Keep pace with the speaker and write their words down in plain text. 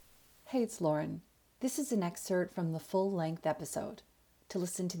Hey, it's Lauren. This is an excerpt from the full-length episode. To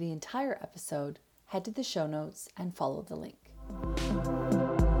listen to the entire episode, head to the show notes and follow the link.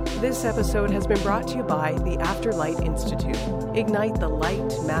 This episode has been brought to you by the Afterlight Institute. Ignite the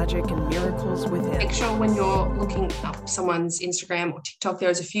light, magic, and miracles within. Make sure when you're looking up someone's Instagram or TikTok,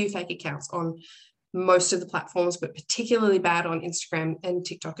 there's a few fake accounts on most of the platforms, but particularly bad on Instagram and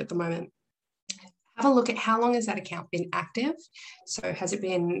TikTok at the moment. Have a look at how long has that account been active. So has it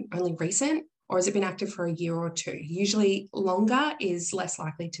been only recent or has it been active for a year or two? Usually longer is less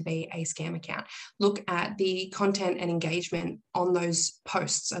likely to be a scam account. Look at the content and engagement on those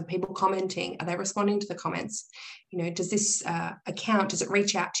posts. Are people commenting? Are they responding to the comments? You know, does this account, does it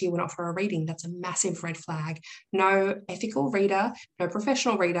reach out to you and offer a reading? That's a massive red flag. No ethical reader, no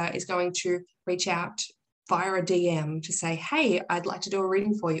professional reader is going to reach out via a DM to say, hey, I'd like to do a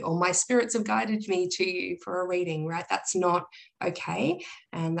reading for you, or my spirits have guided me to you for a reading, right? That's not okay,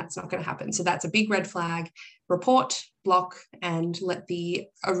 and that's not going to happen. So that's a big red flag. Report, block, and let the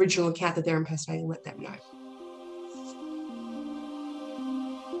original account that they're impersonating, let them know.